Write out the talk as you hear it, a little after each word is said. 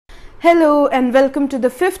Hello and welcome to the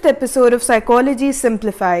fifth episode of Psychology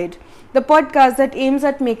Simplified, the podcast that aims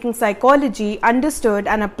at making psychology understood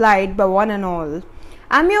and applied by one and all.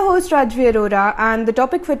 I'm your host Rajvi Arora, and the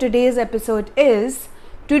topic for today's episode is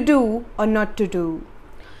to do or not to do.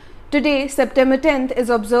 Today, September 10th, is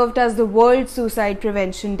observed as the World Suicide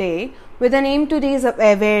Prevention Day, with an aim to raise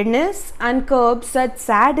awareness and curb such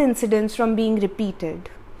sad incidents from being repeated.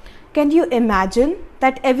 Can you imagine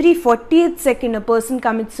that every 40th second a person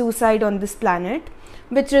commits suicide on this planet,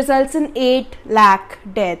 which results in 8 lakh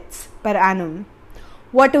deaths per annum?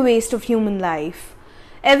 What a waste of human life.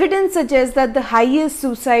 Evidence suggests that the highest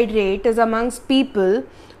suicide rate is amongst people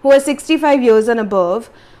who are 65 years and above,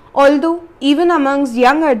 although even amongst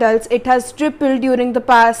young adults it has tripled during the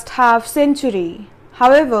past half century.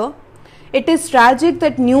 However, it is tragic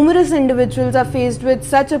that numerous individuals are faced with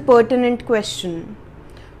such a pertinent question: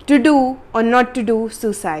 to do or not to do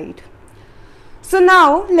suicide. So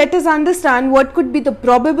now let us understand what could be the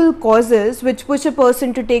probable causes which push a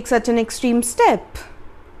person to take such an extreme step.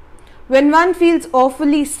 When one feels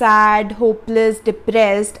awfully sad, hopeless,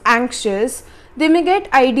 depressed, anxious, they may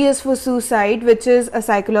get ideas for suicide, which is a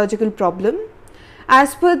psychological problem.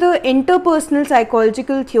 As per the interpersonal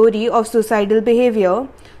psychological theory of suicidal behavior,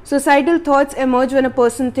 suicidal thoughts emerge when a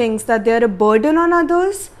person thinks that they are a burden on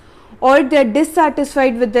others, or they are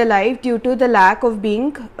dissatisfied with their life due to the lack of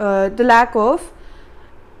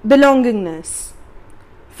belongingness.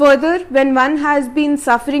 Further, when one has been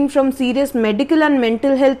suffering from serious medical and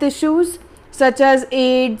mental health issues such as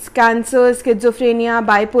AIDS, cancer, schizophrenia,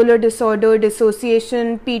 bipolar disorder,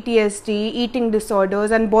 dissociation, PTSD, eating disorders,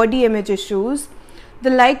 and body image issues, the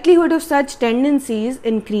likelihood of such tendencies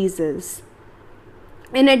increases.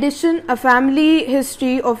 In addition, a family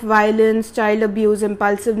history of violence, child abuse,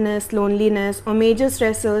 impulsiveness, loneliness, or major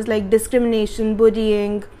stressors like discrimination,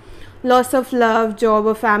 bullying, loss of love, job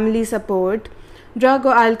or family support, drug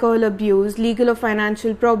or alcohol abuse, legal or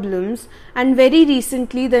financial problems, and very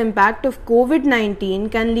recently the impact of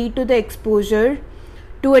COVID-19 can lead to the exposure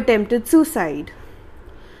to attempted suicide.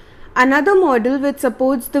 Another model which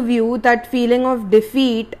supports the view that feeling of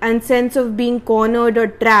defeat and sense of being cornered or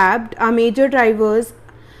trapped are major drivers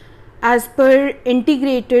as per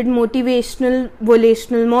integrated motivational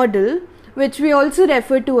volitional model, which we also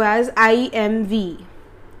refer to as IMV.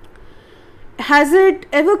 Has it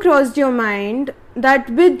ever crossed your mind that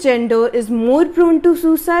which gender is more prone to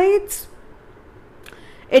suicides?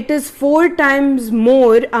 It is 4 times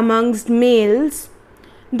more amongst males,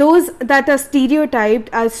 those that are stereotyped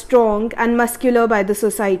as strong and muscular by the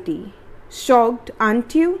society. Shocked,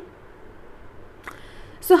 aren't you?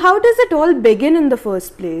 So how does it all begin in the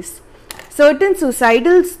first place? Certain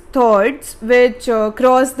suicidal thoughts which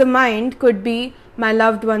cross the mind could be: my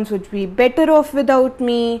loved ones would be better off without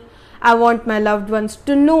me. I want my loved ones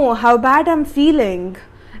to know how bad I'm feeling.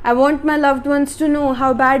 I want my loved ones to know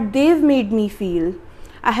how bad they've made me feel.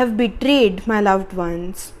 I have betrayed my loved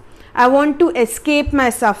ones. I want to escape my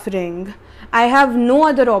suffering. I have no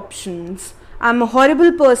other options. I'm a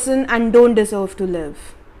horrible person and don't deserve to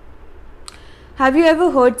live. Have you ever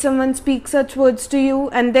heard someone speak such words to you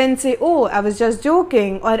and then say, "Oh, I was just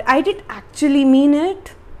joking," or "I didn't actually mean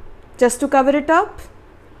it," just to cover it up?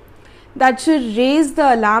 That should raise the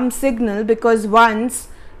alarm signal, because once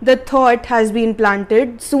the thought has been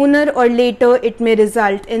planted, sooner or later it may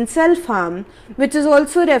result in self-harm, which is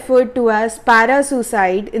also referred to as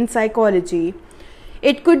para-suicide in psychology.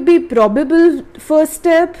 It could be probable first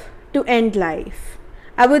step to end life.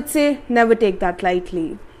 I would say never take that lightly.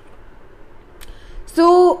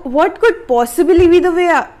 So what could possibly be the way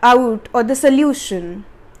out or the solution?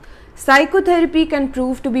 Psychotherapy can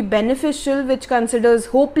prove to be beneficial, which considers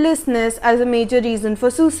hopelessness as a major reason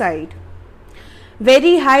for suicide.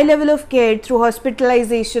 Very high level of care through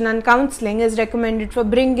hospitalization and counseling is recommended for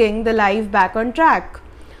bringing the life back on track.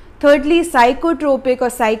 Thirdly, psychotropic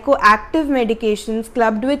or psychoactive medications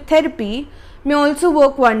clubbed with therapy may also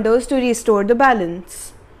work wonders to restore the balance.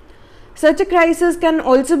 Such a crisis can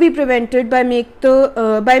also be prevented by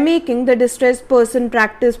making the distressed person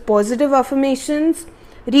practice positive affirmations,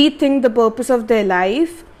 rethink the purpose of their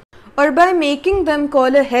life, or by making them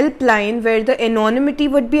call a helpline where the anonymity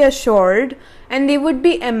would be assured and they would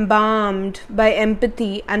be embalmed by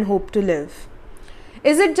empathy and hope to live.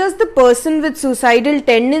 Is it just the person with suicidal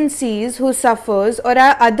tendencies who suffers, or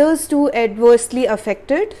are others too adversely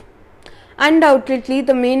affected? Undoubtedly,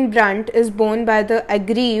 the main brunt is borne by the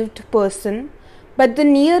aggrieved person, but the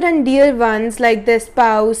near and dear ones like their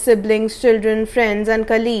spouse, siblings, children, friends, and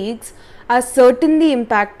colleagues are certainly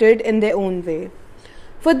impacted in their own way.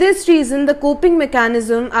 For this reason, the coping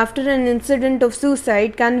mechanism after an incident of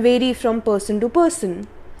suicide can vary from person to person.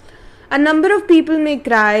 A number of people may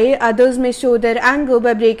cry, others may show their anger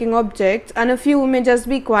by breaking objects, and a few may just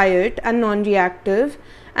be quiet and non-reactive,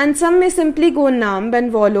 and some may simply go numb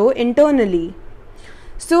and wallow internally.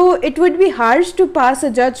 So it would be harsh to pass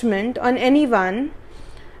a judgment on anyone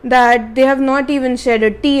that they have not even shed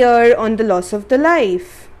a tear on the loss of the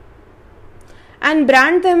life, and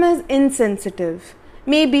brand them as insensitive.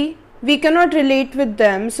 Maybe we cannot relate with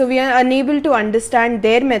them, so we are unable to understand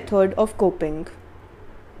their method of coping.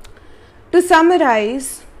 To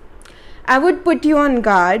summarize, I would put you on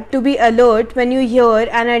guard to be alert when you hear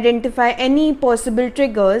and identify any possible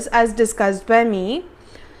triggers as discussed by me.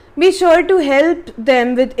 Be sure to help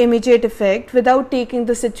them with immediate effect without taking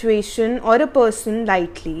the situation or a person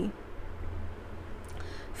lightly.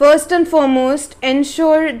 First and foremost,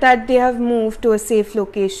 ensure that they have moved to a safe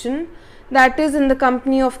location, that is in the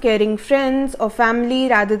company of caring friends or family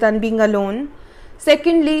rather than being alone.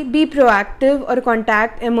 Secondly, be proactive or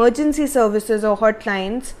contact emergency services or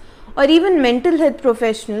hotlines or even mental health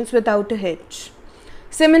professionals without a hitch.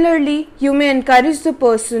 Similarly, you may encourage the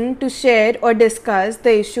person to share or discuss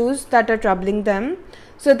the issues that are troubling them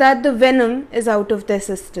so that the venom is out of their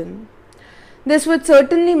system. This would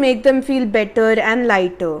certainly make them feel better and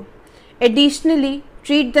lighter. Additionally,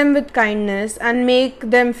 treat them with kindness and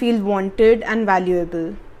make them feel wanted and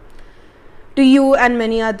valuable to you and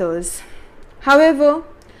many others. However,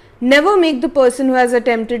 never make the person who has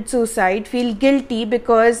attempted suicide feel guilty,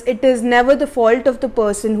 because it is never the fault of the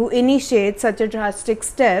person who initiates such a drastic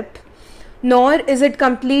step, nor is it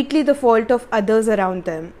completely the fault of others around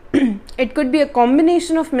them. It could be a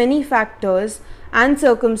combination of many factors and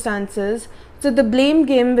circumstances, so the blame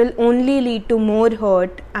game will only lead to more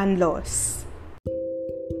hurt and loss.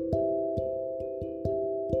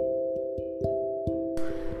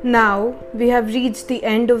 Now we have reached the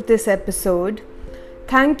end of this episode.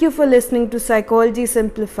 Thank you for listening to Psychology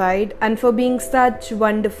Simplified and for being such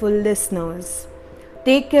wonderful listeners.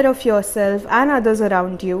 Take care of yourself and others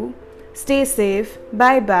around you. Stay safe.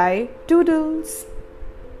 Bye bye. Toodles.